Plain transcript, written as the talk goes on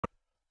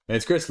Hey,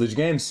 it's Chris, Legion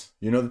Games.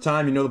 You know the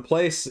time, you know the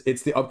place.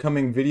 It's the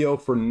upcoming video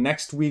for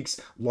next week's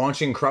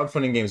launching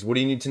crowdfunding games. What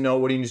do you need to know?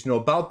 What do you need to know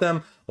about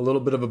them? A little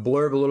bit of a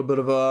blurb, a little bit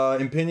of a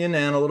opinion,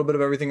 and a little bit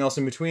of everything else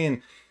in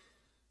between.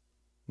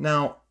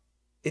 Now,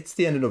 it's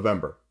the end of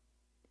November.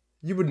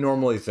 You would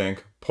normally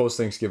think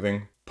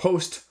post-Thanksgiving,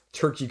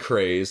 post-turkey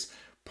craze,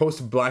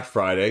 post-Black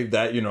Friday,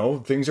 that, you know,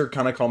 things are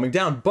kind of calming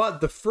down.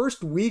 But the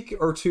first week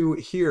or two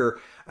here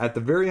at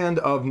the very end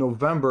of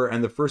November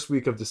and the first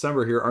week of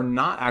December here are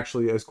not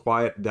actually as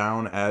quiet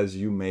down as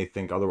you may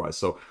think otherwise.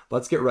 So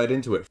let's get right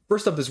into it.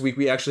 First up this week,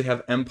 we actually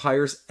have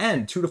Empire's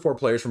End, 2 to 4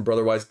 players from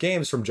Brotherwise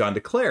Games from John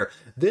DeClaire.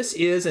 This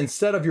is,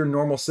 instead of your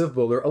normal Civ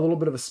builder, a little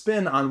bit of a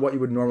spin on what you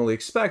would normally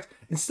expect.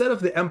 Instead of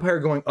the Empire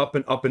going up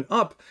and up and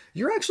up,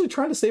 you're actually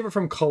trying to save it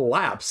from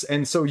collapse.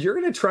 And so you're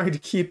going to try to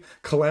keep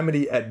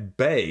calamity at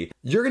bay.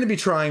 You're going to be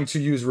trying to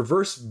use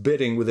reverse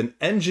bidding with an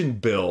engine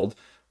build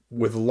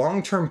with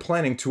long-term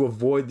planning to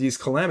avoid these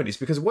calamities,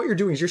 because what you're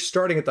doing is you're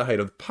starting at the height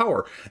of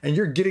power and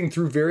you're getting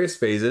through various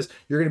phases.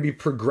 You're going to be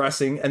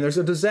progressing, and there's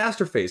a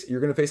disaster phase.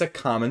 You're going to face a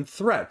common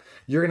threat.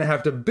 You're going to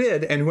have to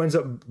bid, and who ends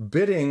up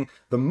bidding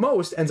the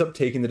most ends up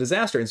taking the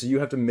disaster, and so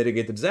you have to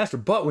mitigate the disaster.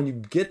 But when you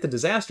get the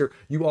disaster,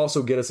 you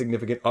also get a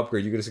significant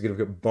upgrade. You get a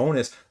significant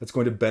bonus that's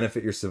going to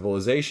benefit your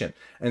civilization,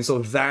 and so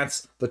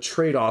that's the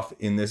trade-off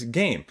in this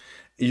game.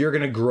 You're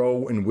going to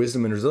grow in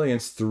wisdom and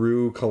resilience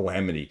through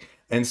calamity.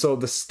 And so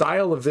the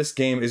style of this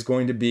game is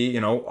going to be,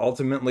 you know,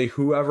 ultimately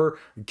whoever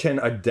can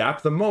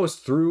adapt the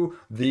most through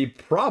the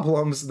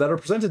problems that are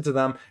presented to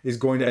them is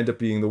going to end up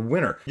being the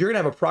winner. You're going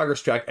to have a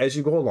progress track as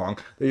you go along.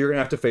 That you're going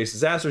to have to face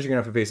disasters, you're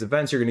going to have to face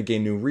events, you're going to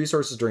gain new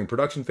resources during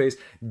production phase,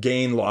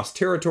 gain lost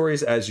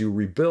territories as you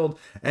rebuild,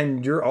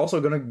 and you're also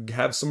going to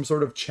have some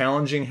sort of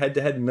challenging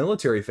head-to-head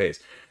military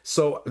phase.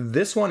 So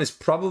this one is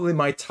probably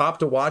my top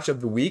to watch of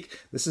the week.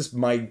 This is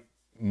my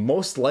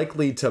most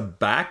likely to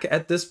back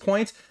at this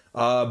point.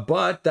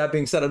 But that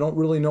being said, I don't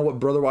really know what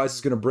Brotherwise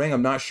is going to bring.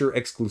 I'm not sure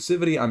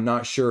exclusivity. I'm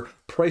not sure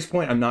price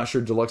point. I'm not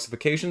sure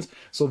deluxifications.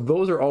 So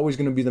those are always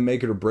going to be the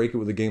make it or break it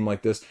with a game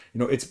like this. You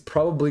know, it's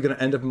probably going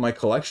to end up in my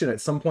collection at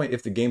some point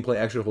if the gameplay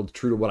actually holds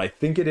true to what I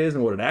think it is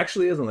and what it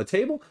actually is on the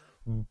table.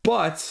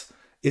 But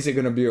is it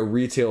going to be a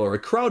retail or a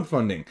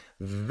crowdfunding?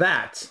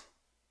 That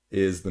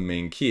is the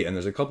main key. And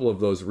there's a couple of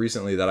those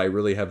recently that I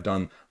really have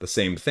done the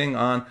same thing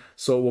on.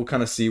 So we'll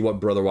kind of see what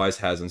Brotherwise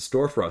has in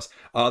store for us.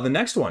 The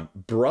next one,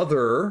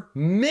 Brother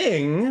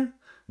Ming,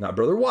 not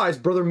Brotherwise,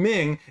 Brother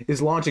Ming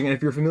is launching. And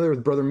if you're familiar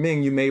with Brother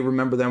Ming, you may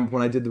remember them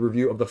when I did the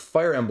review of the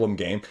Fire Emblem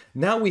game.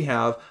 Now we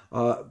have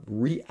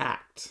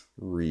React.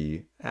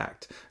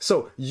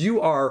 So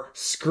you are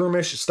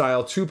skirmish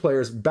style, 2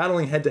 players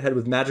battling head to head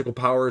with magical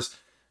powers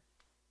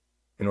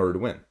in order to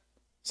win.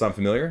 Sound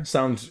familiar?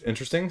 Sound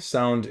interesting?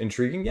 Sound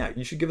intriguing? Yeah,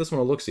 you should give this one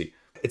a look-see.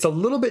 It's a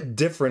little bit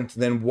different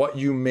than what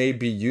you may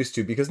be used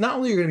to, because not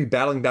only are you going to be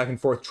battling back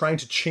and forth, trying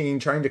to chain,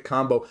 trying to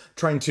combo,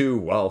 trying to,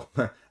 well,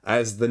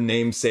 as the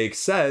namesake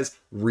says,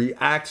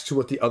 react to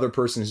what the other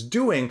person is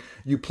doing.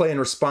 You play in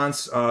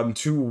response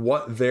to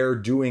what they're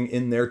doing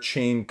in their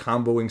chain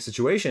comboing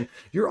situation.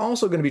 You're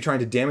also going to be trying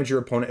to damage your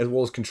opponent as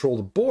well as control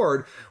the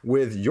board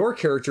with your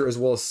character, as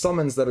well as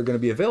summons that are going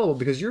to be available,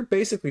 because you're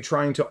basically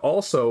trying to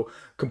also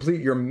complete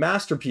your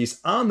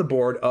masterpiece on the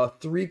board, a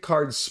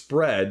 3-card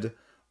spread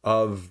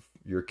of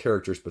your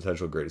character's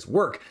potential greatest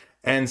work.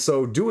 And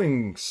so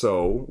doing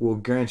so will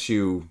grant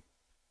you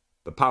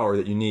the power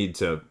that you need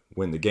to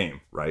win the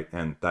game, right?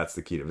 And that's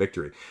the key to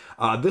victory.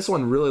 This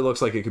one really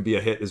looks like it could be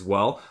a hit as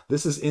well.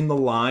 This is in the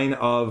line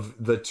of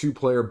the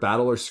 2-player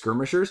battle or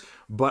skirmishers,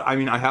 but I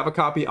mean, I have a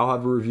copy. I'll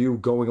have a review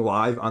going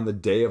live on the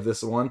day of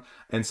this one.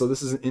 And so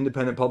this is an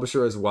independent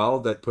publisher as well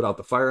that put out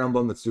the Fire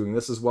Emblem that's doing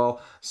this as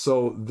well.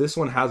 So this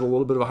one has a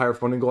little bit of a higher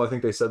funding goal. I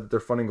think they said that their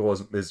funding goal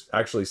is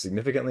actually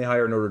significantly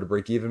higher in order to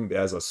break even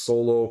as a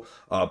solo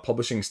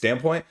publishing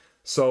standpoint.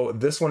 So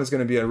this one is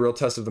going to be a real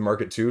test of the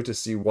market too, to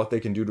see what they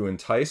can do to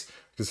entice,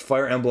 because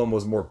Fire Emblem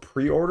was more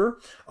pre-order,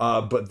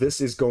 but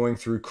this is going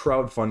through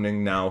crowdfunding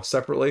now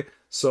separately.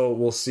 So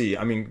we'll see.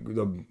 I mean,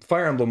 the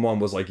Fire Emblem one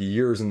was like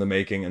years in the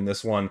making, and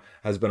this one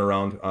has been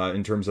around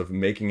in terms of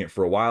making it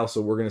for a while. So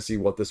we're going to see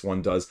what this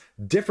one does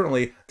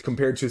differently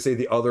compared to, say,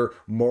 the other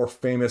more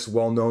famous,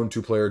 well-known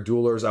 2-player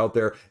duelers out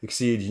there,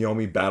 Exceed,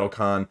 Yomi,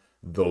 BattleCon,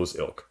 those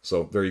ilk.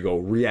 So there you go,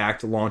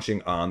 React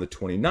launching on the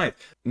 29th.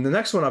 And the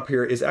next one up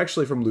here is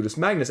actually from Ludus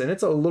Magnus, and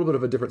it's a little bit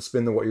of a different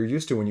spin than what you're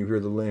used to when you hear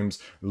the names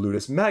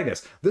Ludus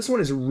Magnus. This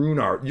one is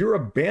Runar. You're a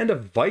band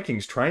of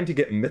Vikings trying to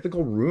get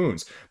mythical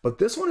runes, but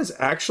this one is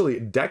actually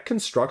deck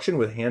construction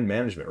with hand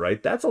management,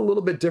 right? That's a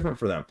little bit different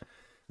for them.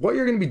 What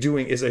you're going to be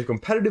doing is a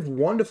competitive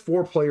 1 to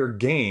 4 player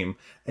game,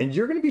 and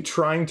you're going to be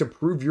trying to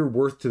prove your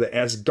worth to the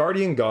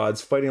Asgardian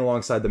gods fighting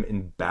alongside them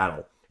in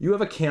battle. You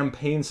have a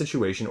campaign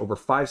situation over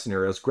 5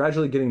 scenarios,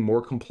 gradually getting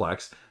more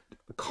complex,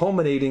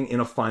 culminating in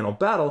a final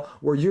battle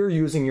where you're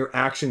using your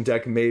action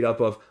deck made up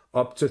of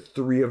up to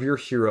 3 of your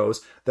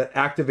heroes that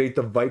activate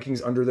the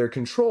Vikings under their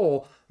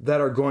control that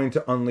are going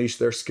to unleash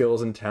their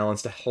skills and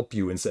talents to help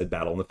you in said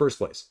battle in the first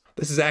place.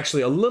 This is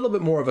actually a little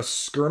bit more of a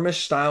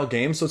skirmish style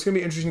game, so it's going to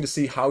be interesting to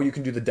see how you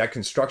can do the deck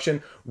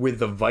construction with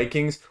the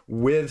Vikings,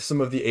 with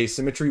some of the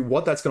asymmetry,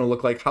 what that's going to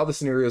look like, how the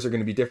scenarios are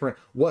going to be different,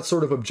 what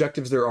sort of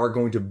objectives there are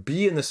going to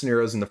be in the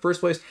scenarios in the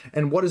first place,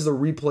 and what does the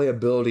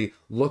replayability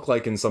look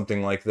like in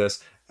something like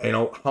this. You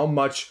know, how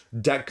much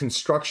deck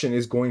construction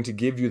is going to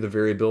give you the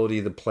variability,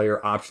 the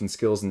player option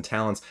skills and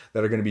talents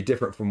that are going to be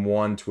different from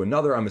one to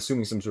another. I'm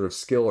assuming some sort of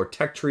skill or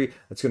tech tree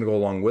that's going to go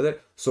along with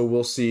it. So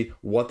we'll see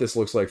what this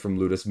looks like from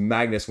Ludus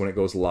Magnus when it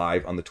goes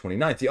live on the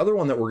 29th. The other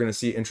one that we're going to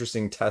see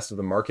interesting test of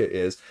the market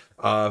is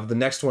the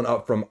next one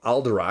up from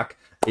Alderak,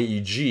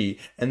 AEG,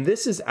 and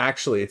this is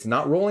actually, it's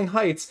not Rolling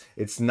Heights,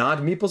 it's not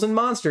Meeples and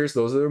Monsters,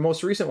 those are the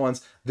most recent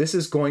ones. This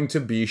is going to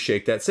be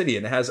Shake That City,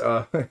 and it has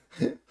a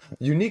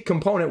unique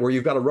component where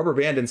you've got a rubber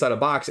band inside a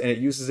box and it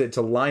uses it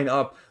to line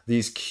up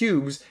these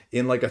cubes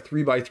in like a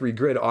 3x3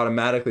 grid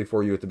automatically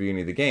for you at the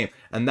beginning of the game.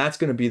 And that's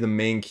going to be the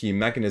main key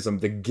mechanism,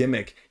 the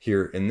gimmick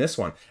here in this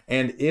one.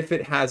 And if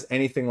it has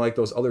anything like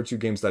those other two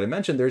games that I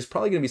mentioned, there's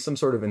probably going to be some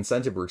sort of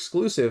incentive or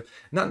exclusive,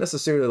 not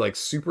necessarily like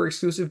super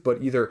exclusive,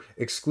 but either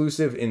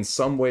exclusive in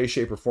some way,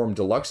 shape, or form,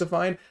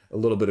 deluxeified, a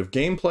little bit of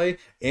gameplay,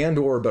 and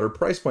or a better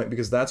price point,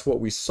 because that's what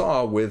we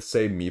saw with,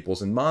 say,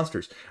 Meeples and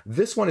Monsters.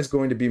 This one is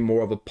going to be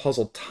more of a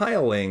puzzle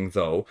tiling,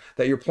 though,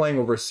 that you're playing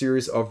over a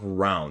series of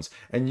rounds.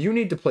 And you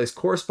need to place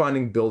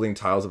corresponding building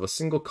tiles of a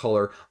single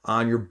color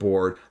on your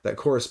board that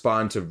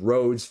correspond to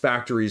roads,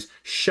 factories,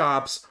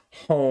 shops,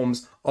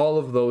 homes, all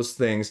of those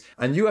things.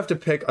 And you have to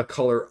pick a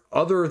color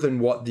other than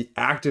what the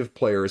active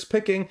player is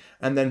picking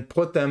and then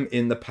put them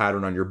in the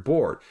pattern on your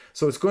board.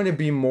 So it's going to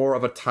be more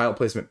of a tile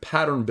placement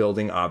pattern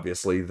building,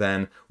 obviously,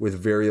 than with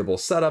variable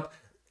setup.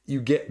 You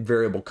get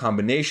variable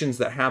combinations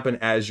that happen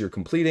as you're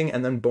completing,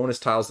 and then bonus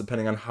tiles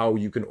depending on how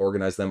you can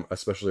organize them,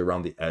 especially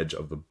around the edge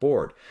of the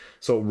board.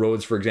 So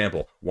roads, for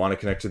example, want to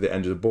connect to the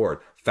edge of the board.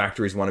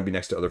 Factories want to be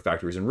next to other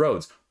factories and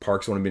roads.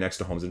 Parks want to be next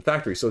to homes and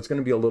factories. So it's going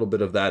to be a little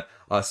bit of that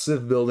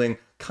civ building,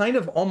 kind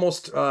of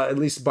almost, at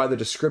least by the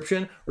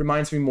description,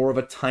 reminds me more of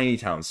a tiny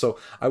town. So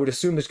I would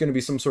assume there's going to be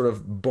some sort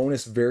of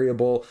bonus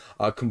variable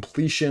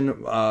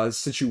completion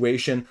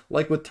situation,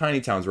 like with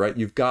tiny towns, right?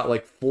 You've got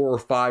like 4 or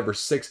 5 or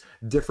 6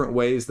 different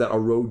ways that a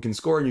road can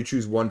score, and you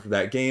choose one for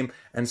that game.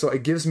 And so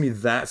it gives me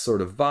that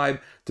sort of vibe.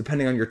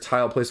 Depending on your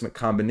tile placement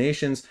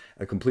combinations,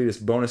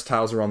 completest bonus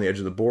tiles around the edge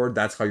of the board,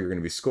 that's how you're going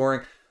to be scoring.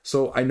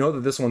 So I know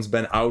that this one's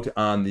been out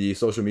on the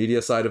social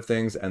media side of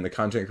things and the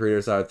content creator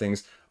side of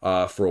things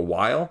for a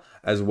while,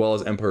 as well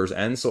as Emperor's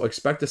End. So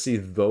expect to see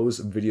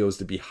those videos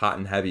to be hot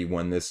and heavy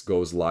when this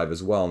goes live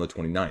as well on the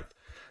 29th.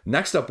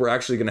 Next up, we're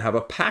actually going to have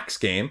a PAX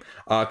game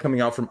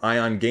coming out from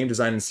Ion Game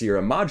Design and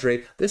Sierra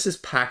Madre. This is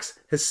Pax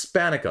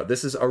Hispanica.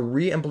 This is a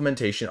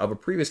re-implementation of a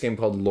previous game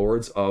called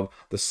Lords of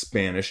the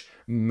Spanish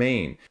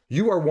Main.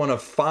 You are one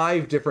of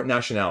 5 different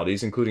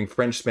nationalities, including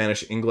French,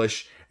 Spanish,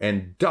 English,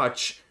 and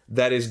Dutch,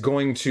 that is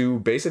going to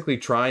basically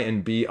try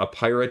and be a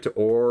pirate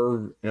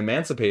or an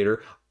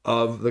emancipator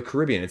of the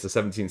Caribbean. It's the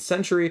 17th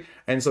century,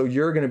 and so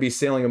you're going to be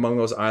sailing among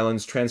those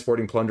islands,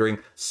 transporting, plundering,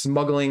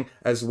 smuggling,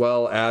 as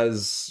well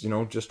as, you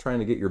know, just trying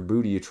to get your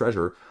booty, your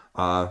treasure,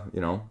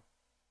 you know,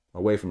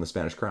 away from the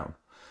Spanish crown.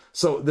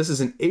 So this is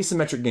an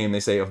asymmetric game,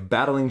 they say, of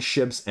battling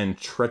ships and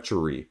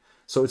treachery.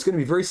 So it's going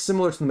to be very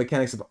similar to the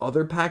mechanics of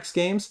other PAX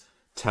games.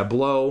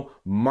 Tableau,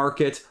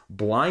 market,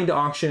 blind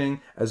auctioning,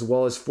 as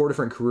well as 4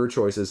 different career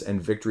choices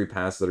and victory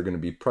paths that are going to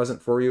be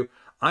present for you.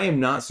 I am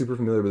not super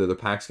familiar with other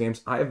PAX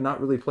games. I have not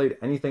really played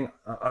anything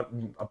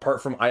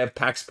apart from I have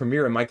PAX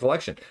Premier in my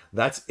collection.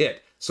 That's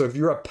it. So if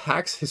you're a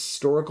PAX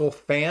historical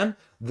fan,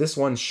 this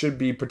one should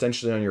be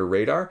potentially on your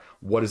radar.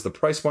 What is the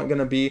price point going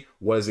to be?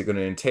 What is it going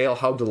to entail?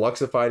 How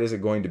deluxeified is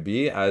it going to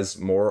be as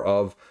more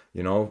of,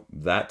 you know,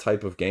 that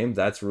type of game?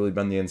 That's really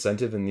been the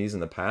incentive in these in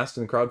the past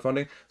in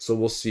crowdfunding. So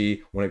we'll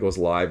see when it goes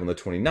live on the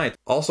 29th.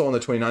 Also on the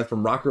 29th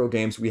from Rock Girl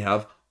Games, we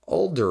have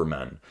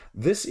Aelderman.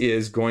 This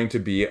is going to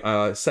be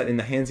set in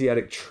the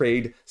Hanseatic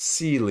Trade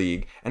Sea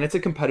League, and it's a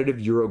competitive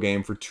Euro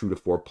game for 2 to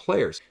 4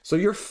 players. So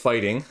you're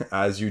fighting,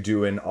 as you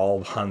do in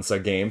all Hansa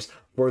games,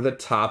 for the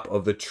top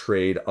of the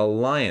trade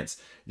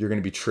alliance. You're going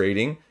to be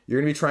trading,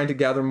 you're going to be trying to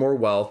gather more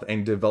wealth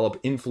and develop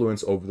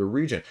influence over the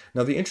region.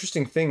 Now, the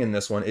interesting thing in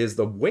this one is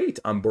the weight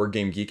on Board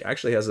Game Geek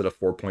actually has it a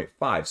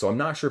 4.5, so I'm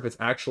not sure if it's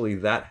actually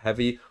that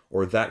heavy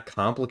or that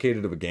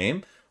complicated of a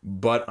game,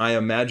 but I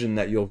imagine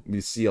that you'll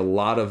see a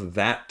lot of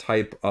that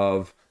type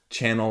of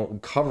channel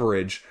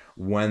coverage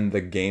when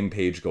the game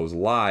page goes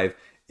live.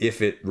 If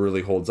it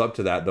really holds up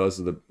to that, those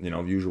are the, you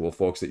know, usual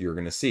folks that you're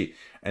going to see.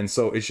 And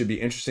so it should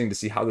be interesting to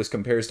see how this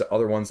compares to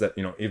other ones that,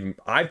 you know, even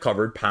I've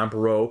covered,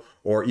 Pampero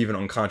or even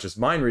Unconscious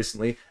Mind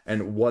recently,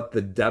 and what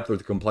the depth or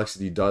the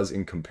complexity does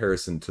in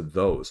comparison to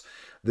those.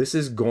 This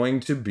is going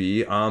to be,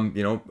 you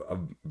know, a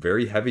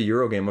very heavy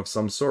Euro game of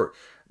some sort.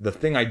 The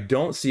thing I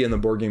don't see in the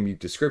Board Game Geek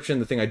description,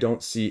 the thing I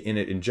don't see in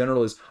it in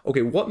general is,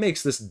 okay, what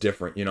makes this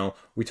different? You know,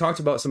 we talked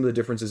about some of the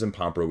differences in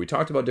Pompro. We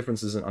talked about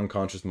differences in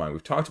Unconscious Mind.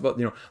 We've talked about,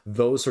 you know,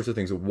 those sorts of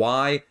things.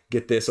 Why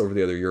get this over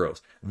the other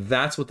Euros?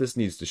 That's what this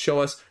needs to show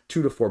us.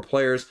 2 to 4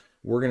 players.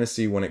 We're going to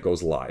see when it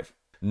goes live.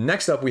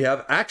 Next up, we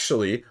have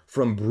actually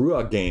from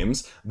Brua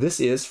Games. This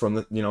is from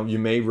the, you know, you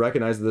may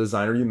recognize the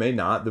designer, you may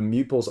not. The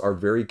meeples are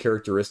very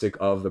characteristic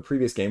of the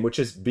previous game, which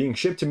is being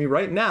shipped to me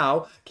right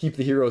now. Keep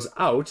the Heroes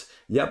Out.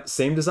 Yep,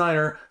 same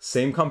designer,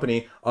 same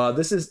company.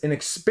 This is an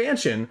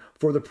expansion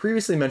for the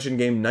previously mentioned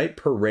game Night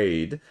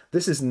Parade.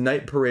 This is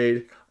Night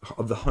Parade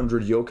of the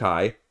 100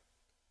 Yokai.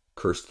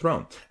 Cursed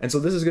Throne. And so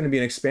this is going to be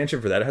an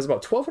expansion for that. It has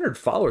about 1,200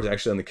 followers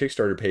actually on the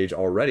Kickstarter page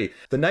already.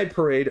 The Night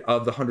Parade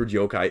of the 100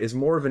 Yokai is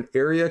more of an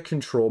area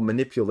control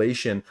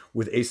manipulation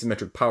with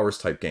asymmetric powers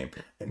type game.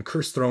 And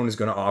Cursed Throne is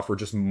going to offer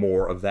just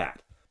more of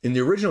that. In the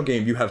original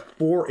game, you have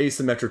 4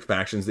 asymmetric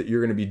factions that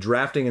you're going to be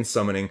drafting and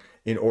summoning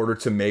in order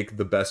to make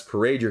the best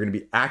parade. You're going to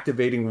be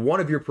activating one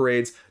of your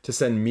parades to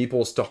send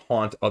meeples to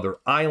haunt other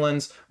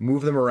islands,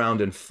 move them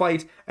around and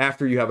fight.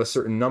 After you have a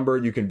certain number,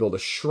 you can build a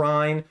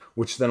shrine,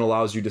 which then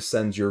allows you to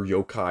send your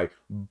yokai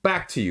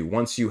back to you.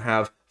 Once you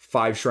have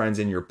 5 shrines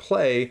in your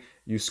play,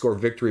 you score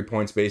victory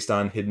points based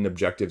on hidden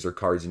objectives or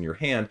cards in your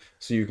hand,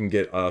 so you can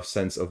get a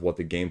sense of what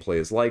the gameplay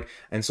is like.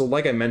 And so,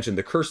 like I mentioned,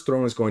 the Cursed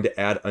Throne is going to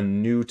add a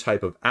new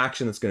type of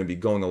action that's going to be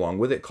going along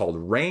with it called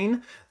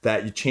Rain,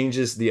 that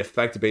changes the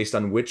effect based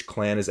on which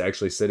clan is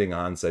actually sitting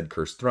on said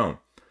Cursed Throne.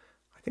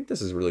 I think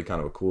this is really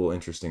kind of a cool,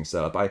 interesting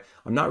setup.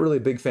 I'm not really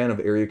a big fan of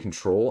area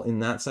control in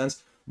that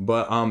sense,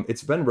 but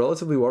it's been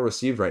relatively well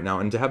received right now.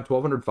 And to have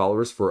 1,200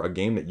 followers for a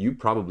game that you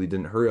probably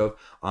didn't hear of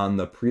on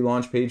the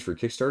pre-launch page for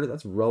Kickstarter,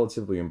 that's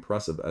relatively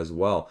impressive as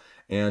well.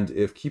 And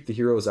if Keep the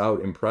Heroes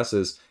Out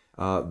impresses,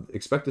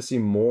 expect to see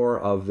more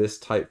of this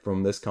type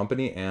from this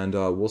company, and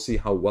we'll see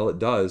how well it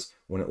does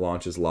when it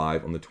launches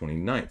live on the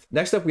 29th.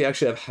 Next up, we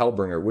actually have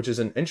Hellbringer, which is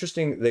an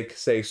interesting, they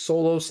say,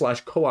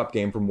 solo/co-op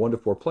game from 1 to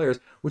 4 players,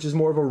 which is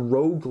more of a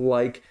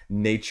roguelike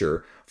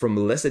nature from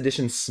Les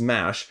Edition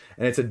Smash,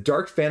 and it's a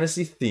dark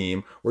fantasy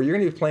theme where you're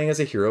going to be playing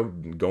as a hero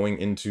going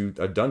into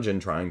a dungeon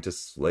trying to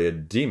slay a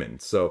demon.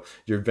 So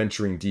you're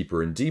venturing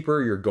deeper and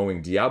deeper, you're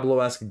going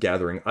Diablo-esque,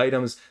 gathering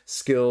items,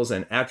 skills,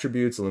 and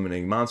attributes,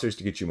 eliminating monsters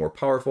to get you more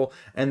powerful,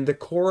 and the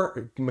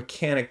core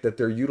mechanic that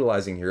they're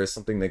utilizing here is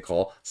something they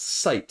call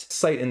sight.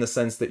 Sight in the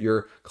sense that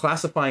you're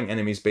classifying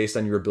enemies based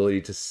on your ability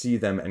to see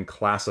them and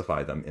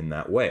classify them in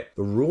that way.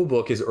 The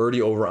rulebook is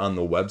already over on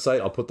the website.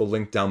 I'll put the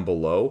link down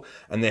below,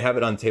 and they have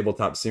it on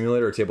Tabletop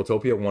Simulator or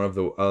Tabletopia, one of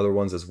the other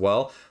ones as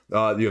well.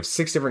 You have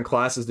 6 different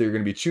classes that you're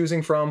going to be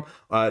choosing from.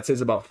 It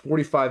says about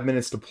 45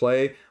 minutes to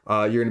play.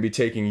 You're going to be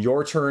taking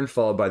your turn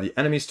followed by the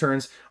enemy's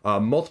turns,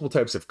 multiple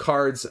types of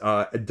cards,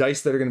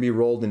 dice that are going to be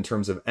rolled in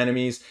terms of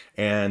enemies,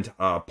 and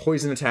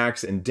poison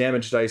attacks and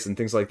damage dice and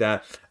things like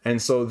that.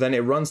 And so then it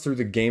runs through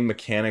the game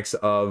mechanics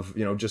of,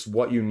 you know, just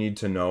what you need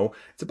to know.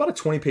 It's about a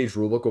 20-page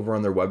rulebook over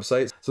on their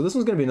website. So this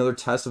one's going to be another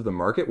test of the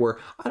market where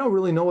I don't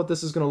really know what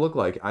this is going to look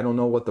like. I don't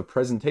know what the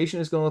presentation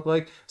is going to look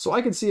like. So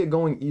I could see it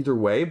going either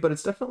way, but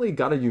it's definitely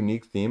got a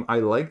unique theme. I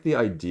like the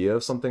idea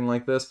of something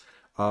like this.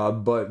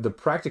 But the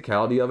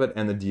practicality of it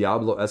and the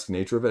Diablo-esque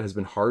nature of it has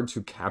been hard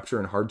to capture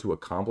and hard to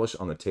accomplish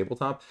on the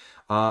tabletop.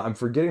 I'm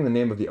forgetting the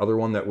name of the other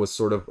one that was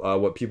sort of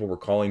what people were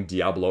calling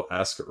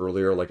Diablo-esque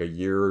earlier, like a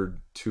year or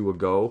 2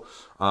 ago,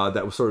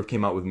 that was sort of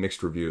came out with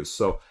mixed reviews.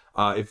 So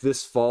if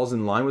this falls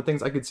in line with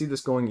things, I could see this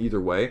going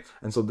either way.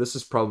 And so this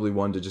is probably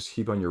one to just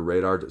keep on your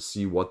radar to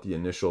see what the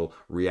initial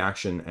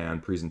reaction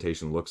and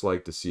presentation looks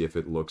like, to see if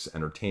it looks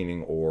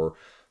entertaining or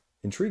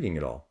intriguing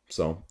at all.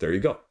 So there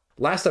you go.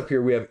 Last up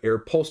here, we have Air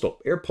Postal.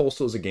 Air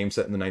Postal is a game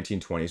set in the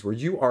 1920s where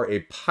you are a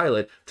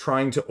pilot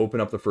trying to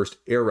open up the first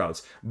air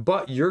routes,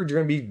 but you're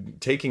going to be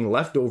taking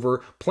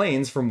leftover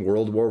planes from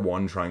World War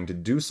I trying to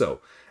do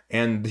so.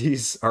 And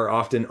these are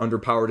often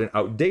underpowered and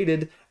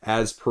outdated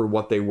as per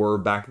what they were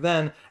back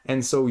then.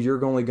 And so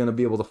you're only going to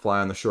be able to fly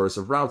on the shortest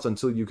of routes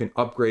until you can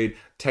upgrade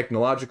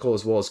technological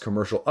as well as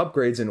commercial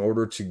upgrades in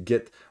order to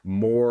get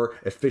more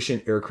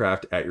efficient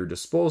aircraft at your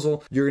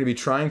disposal. You're going to be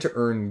trying to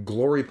earn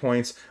glory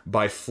points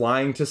by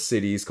flying to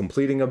cities,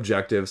 completing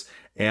objectives,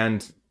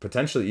 and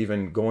potentially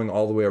even going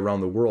all the way around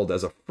the world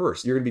as a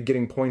first. You're going to be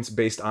getting points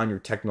based on your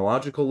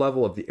technological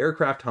level of the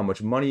aircraft, how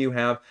much money you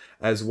have,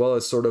 as well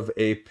as sort of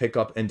a pick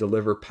up and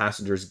deliver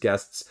passengers,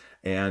 guests,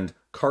 and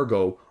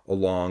cargo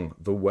along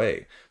the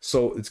way.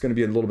 So it's going to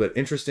be a little bit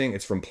interesting.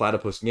 It's from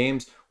Platypus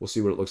Games. We'll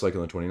see what it looks like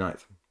on the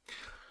 29th.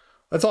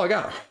 That's all I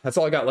got. That's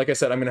all I got. Like I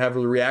said, I'm going to have a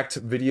react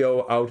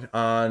video out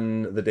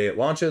on the day it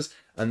launches,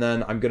 and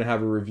then I'm going to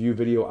have a review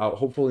video out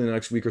hopefully in the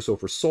next week or so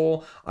for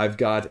Soul. I've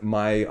got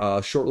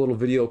my short little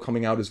video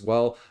coming out as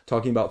well,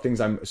 talking about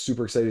things I'm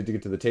super excited to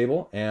get to the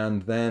table.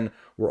 And then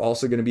we're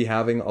also going to be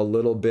having a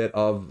little bit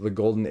of the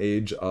golden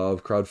age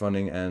of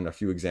crowdfunding and a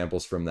few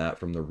examples from that,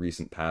 from the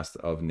recent past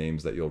of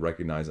names that you'll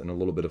recognize, and a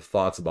little bit of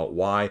thoughts about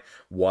why,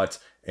 what,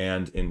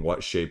 and in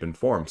what shape and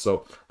form.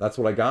 So that's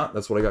what I got.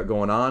 That's what I got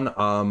going on.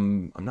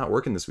 I'm not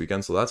working this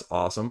weekend, so that's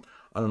awesome.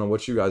 I don't know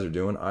what you guys are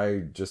doing. I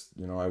just,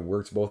 I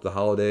worked both the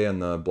holiday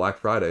and the Black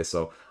Friday,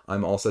 so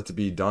I'm all set to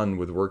be done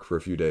with work for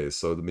a few days.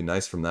 So it'll be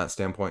nice from that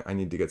standpoint. I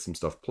need to get some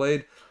stuff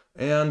played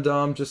and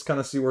just kind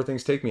of see where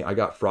things take me. I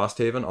got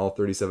Frosthaven, all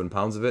 37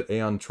 pounds of it.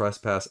 Aeon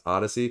Trespass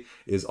Odyssey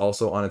is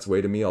also on its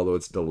way to me, although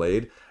it's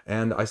delayed.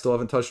 And I still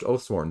haven't touched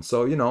Oathsworn.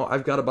 So,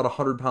 I've got about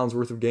 100 pounds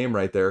worth of game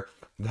right there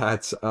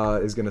that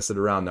is going to sit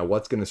around. Now,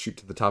 what's going to shoot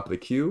to the top of the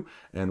queue,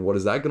 and what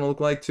is that going to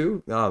look like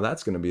too?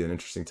 That's going to be an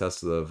interesting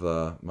test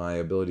of my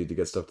ability to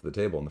get stuff to the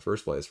table in the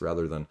first place,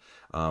 rather than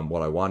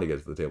what I want to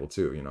get to the table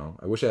too.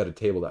 I wish I had a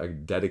table that I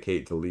could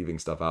dedicate to leaving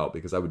stuff out,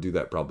 because I would do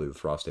that probably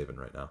with Frosthaven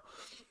right now.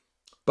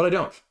 But I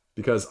don't,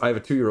 because I have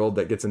a 2-year-old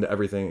that gets into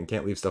everything and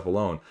can't leave stuff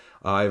alone.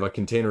 I have a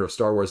container of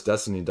Star Wars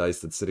Destiny dice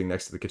that's sitting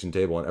next to the kitchen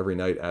table, and every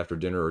night after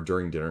dinner or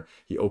during dinner,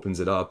 he opens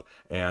it up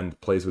and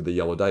plays with the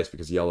yellow dice,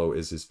 because yellow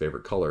is his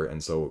favorite color,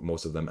 and so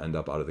most of them end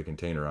up out of the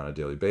container on a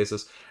daily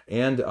basis.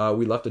 And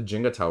we left a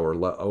Jenga tower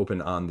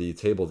open on the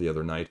table the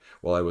other night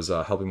while I was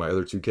helping my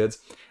other 2 kids,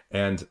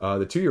 and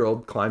the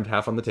 2-year-old climbed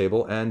half on the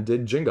table and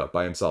did Jenga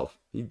by himself.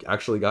 He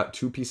actually got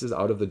 2 pieces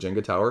out of the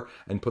Jenga tower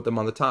and put them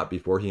on the top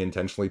before he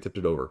intentionally tipped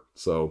it over.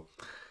 So,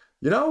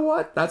 you know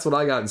what? That's what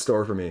I got in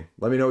store for me.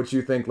 Let me know what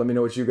you think. Let me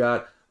know what you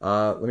got.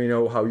 Let me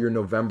know how your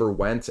November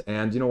went.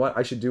 And you know what?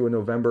 I should do a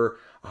November.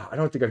 I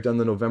don't think I've done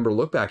the November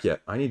look back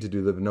yet. I need to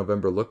do the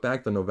November look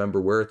back, the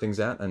November where are things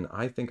at. And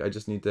I think I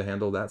just need to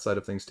handle that side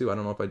of things too. I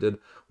don't know if I did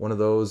one of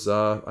those.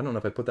 I don't know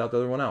if I put that the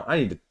other one out. I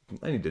need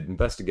to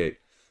investigate.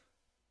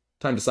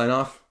 Time to sign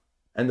off.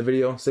 End the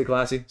video. Stay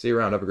classy. See you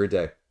around. Have a great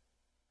day.